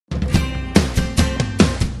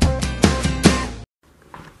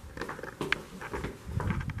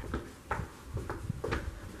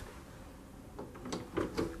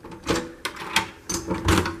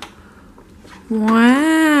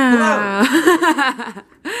Wow.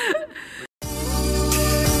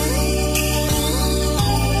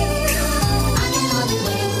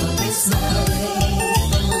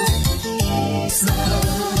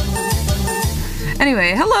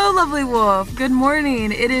 Anyway, hello lovely wolf. Good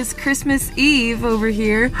morning. It is Christmas Eve over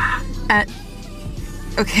here at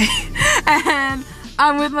and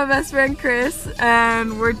I'm with my best friend Chris,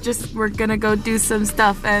 and we're gonna go do some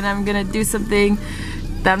stuff, and I'm gonna do something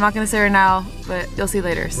that I'm not gonna say right now, but you'll see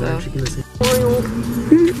later. So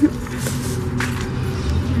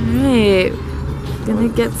alright, gonna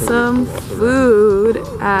get some food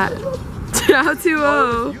at Chow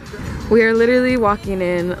 20. We are literally walking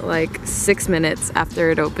in like 6 minutes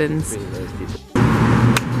after it opens. Let's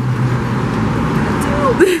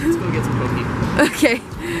go get some coffee. Okay,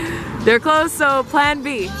 they're closed, so plan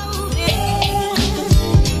B.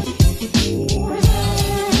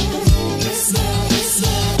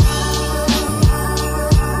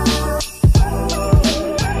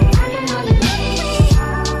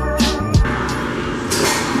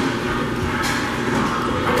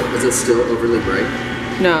 Is it still overly bright?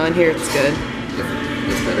 No, in here it's good.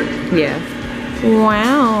 It's better? Yeah.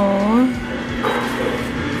 Wow.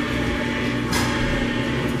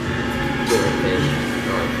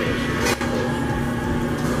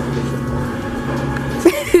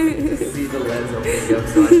 See the lens opening up,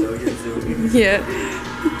 so I know you're zooming. Yeah.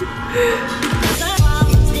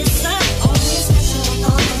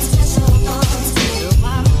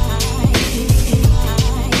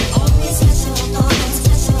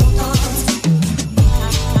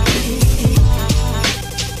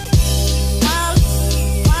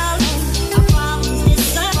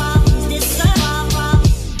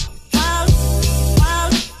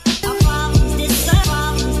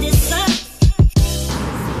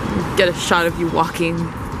 Get a shot of you walking. I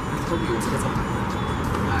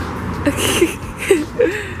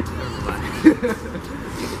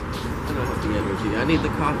don't have the energy. I need the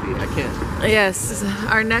coffee. I can't. Yes,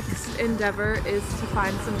 our next endeavor is to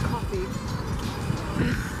find some coffee.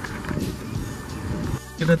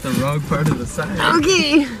 Get at the wrong part of the sign.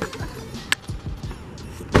 Okay.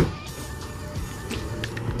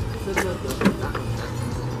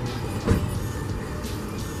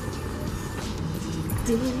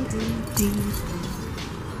 Are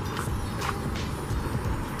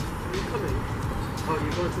you coming? Oh,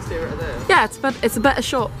 you're going to stay right there? Yeah, it's a better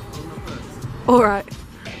shot. All right.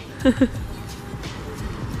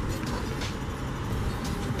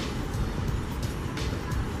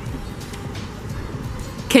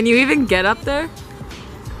 Can you even get up there?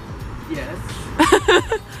 Yes.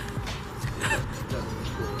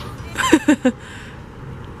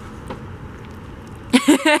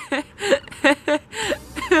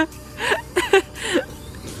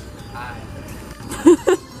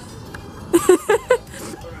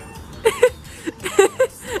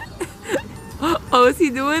 Oh, is he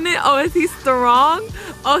doing it? Oh, is he strong?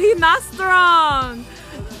 Oh, he's not strong.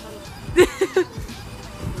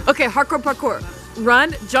 Okay, hardcore parkour.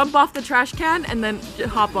 Run, jump off the trash can, and then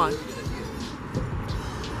hop on. I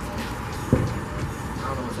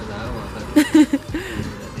don't know what's in that. I don't want that.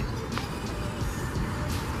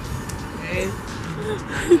 Hey.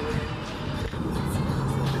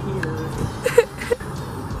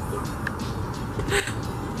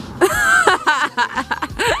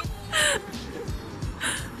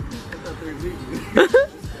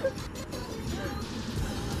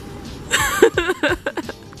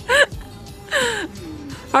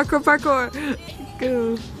 Parkour, parkour.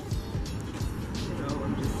 Go.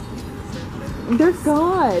 They're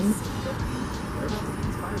gone.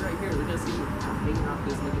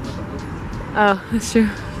 Oh, that's true.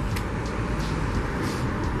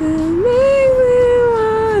 Make me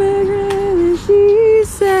wanna cry, she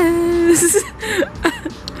says.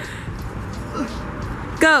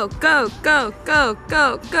 Go, go, go, go,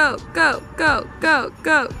 go, go, go, go, go,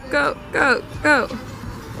 go, go, go, go.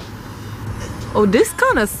 Oh, this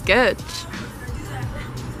kind of sketch.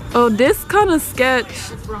 Oh, this kind of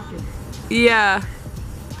sketch. Yeah.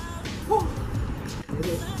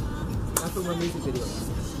 That's what my music video is.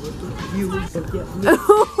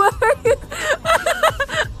 What are you?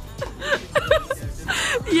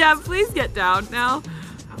 Yeah, please get down now.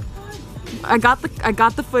 I got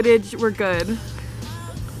the footage. We're good.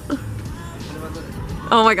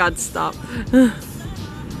 Oh my God! Stop.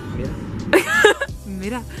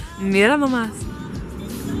 Mira, mira nomás.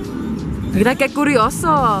 Mira qué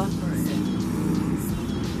curioso.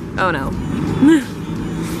 Oh no.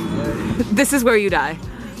 This is where you die.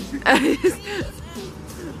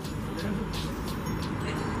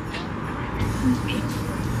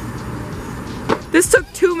 This took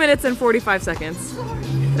 2 minutes and 45 seconds.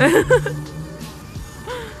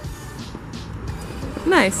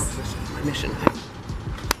 Nice. My mission.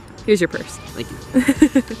 Here's your purse. Thank you.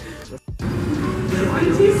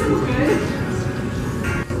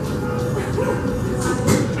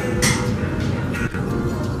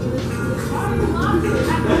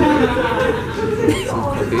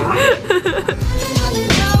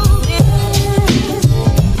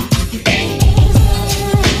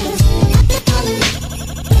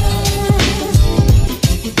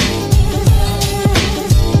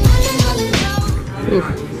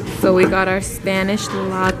 So we got our Spanish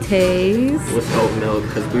lattes. With oat milk,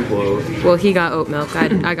 because we woke. Well, he got oat milk.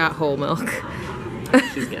 I got whole milk.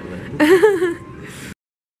 She's getting it.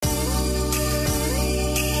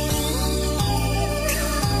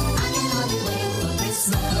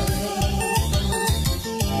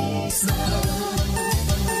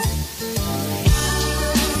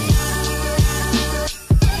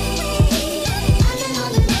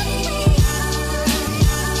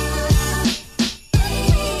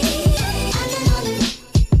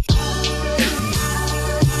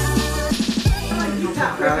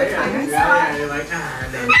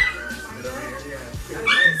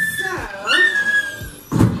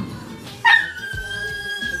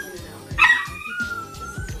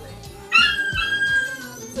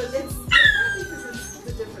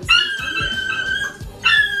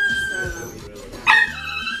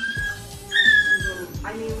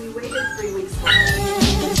 I mean, we waited 3 weeks for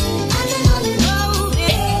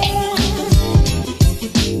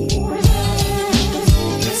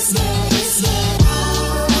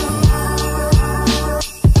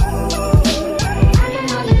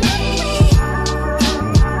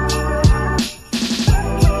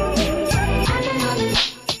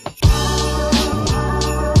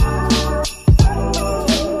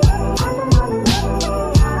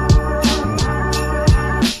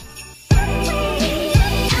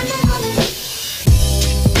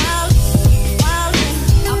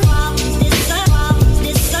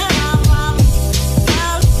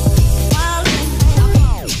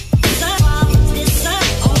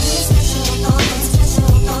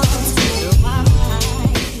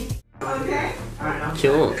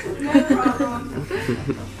Cool.